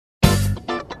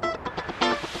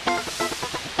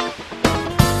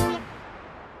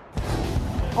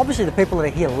Obviously the people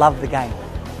that are here love the game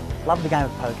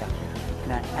of poker,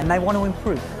 and they want to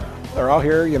improve. They're all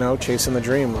here, chasing the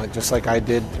dream, just like I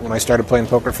did when I started playing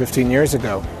poker 15 years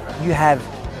ago. You have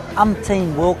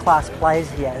umpteen world-class players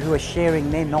here who are sharing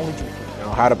their knowledge with you.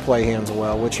 How to play hands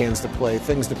well, which hands to play,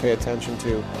 things to pay attention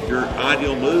to. Your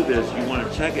ideal move is you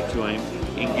want to check it to him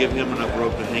and give him enough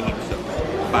rope to hang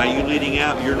himself. By you leading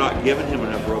out, you're not giving him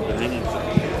enough rope to hang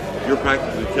himself. You're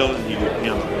practically telling him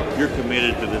you're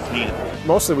committed to this hand.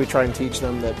 Mostly we try and teach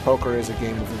them that poker is a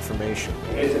game of information.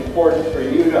 It's important for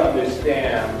you to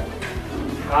understand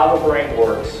how the brain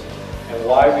works and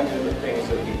why we do the things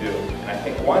that we do. And I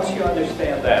think once you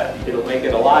understand that, it'll make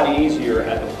it a lot easier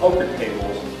at the poker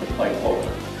tables to play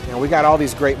poker. We got all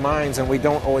these great minds and we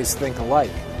don't always think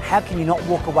alike. How can you not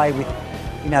walk away with,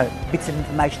 bits of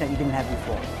information that you didn't have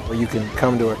before? Where you can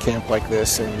come to a camp like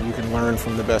this and you can learn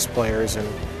from the best players, and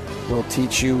we'll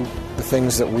teach you the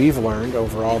things that we've learned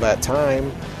over all that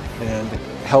time and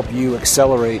help you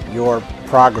accelerate your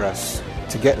progress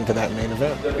to get into that main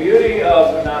event. The beauty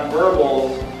of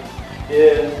nonverbals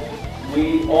is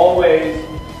we always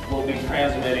will be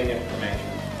transmitting information.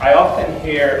 I often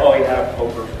hear, oh, you have a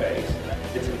poker face.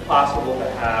 It's impossible to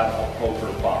have a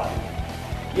poker body.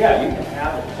 Yeah, you can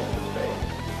have a poker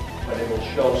face, but it will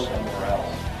show somewhere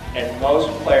else. And most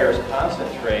players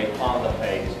concentrate on the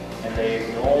face, and they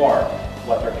ignore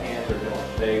what their hands are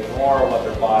doing. They ignore what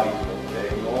their body's doing. They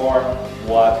ignore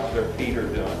what their feet are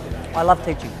doing. I love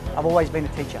teaching. I've always been a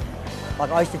teacher.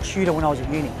 I used to tutor when I was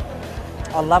at uni.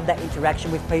 I love that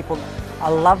interaction with people. I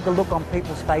love the look on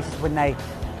people's faces when they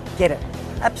get it.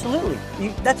 Absolutely.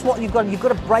 That's what you've got. You've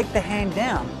got to break the hand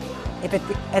down. If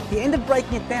at the end of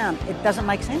breaking it down, it doesn't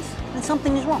make sense, then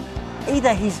something is wrong.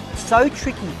 Either he's so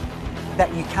tricky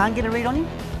that you can't get a read on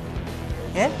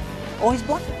him, or he's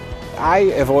bluffing.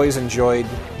 I have always enjoyed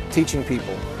teaching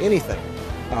people anything.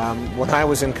 When I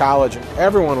was in college,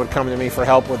 everyone would come to me for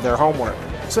help with their homework.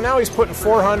 So now he's putting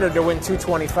 400 to win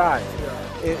 225.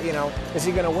 Is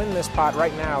he going to win this pot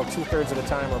right now 2/3 of the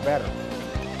time or better?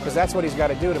 Because that's what he's got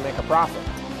to do to make a profit.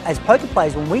 As poker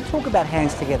players, when we talk about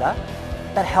hands together,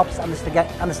 that helps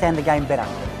understand the game better.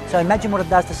 So imagine what it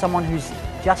does to someone who's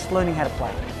just learning how to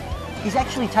play. He's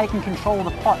actually taking control of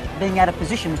the pot, being out of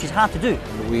position, which is hard to do.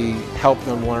 We help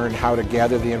them learn how to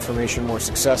gather the information more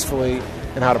successfully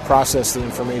and how to process the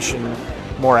information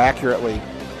more accurately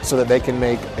so that they can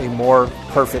make a more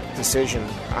perfect decision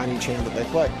on each hand that they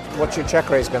play. What's your check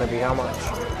raise going to be? How much?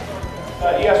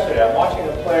 Yesterday, I'm watching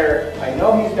a player. I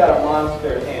know he's got a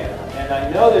monster hand, and I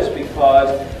know this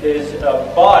because his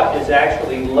butt is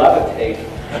actually levitating.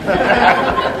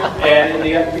 And in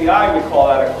the FBI, we call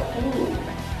that a clue.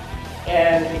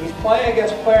 And he's playing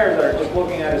against players that are just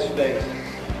looking at his face.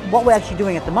 What we're actually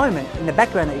doing at the moment, in the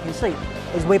background that you can see,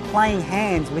 is we're playing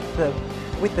hands with the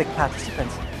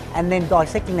participants and then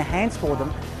dissecting the hands for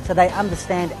them so they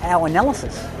understand our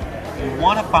analysis. You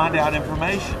want to find out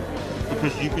information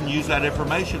because you can use that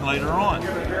information later on.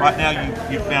 Right now,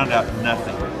 you found out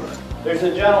nothing. There's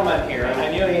a gentleman here, and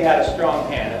I knew he had a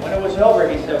strong hand. And when it was over,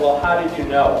 he said, well, how did you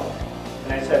know?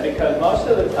 And I said, because most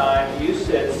of the time, you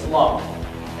sit slumped.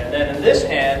 And then in this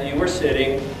hand, you were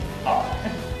sitting up.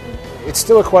 It's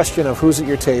still a question of who's at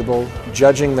your table,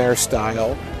 judging their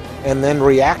style, and then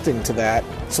reacting to that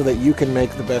so that you can make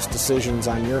the best decisions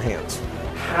on your hands.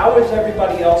 How is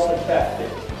everybody else affected?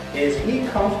 Is he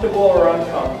comfortable or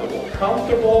uncomfortable?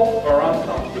 Comfortable or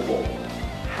uncomfortable?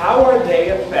 How are they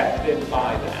affected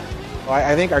by that? Well,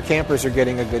 I think our campers are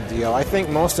getting a good deal. I think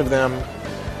most of them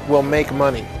will make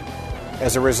money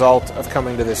as a result of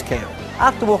coming to this camp.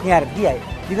 After walking out of here,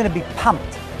 you're going to be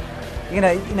pumped. You're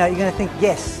going to think,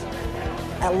 yes,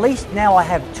 at least now I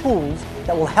have tools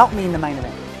that will help me in the main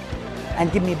event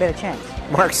and give me a better chance.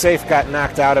 Mark Safe got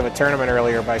knocked out of a tournament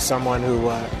earlier by someone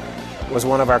who was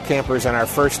one of our campers in our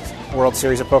first World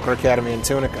Series of Poker Academy in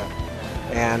Tunica.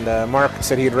 And Mark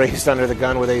said he had raised under the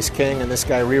gun with ace-king, and this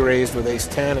guy re-raised with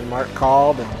ace-10, and Mark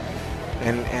called,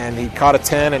 and he caught a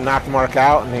 10 and knocked Mark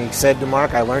out, and he said to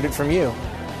Mark, I learned it from you.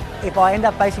 If I end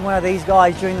up facing one of these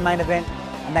guys during the main event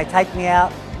and they take me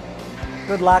out,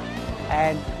 good luck,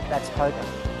 and that's poker.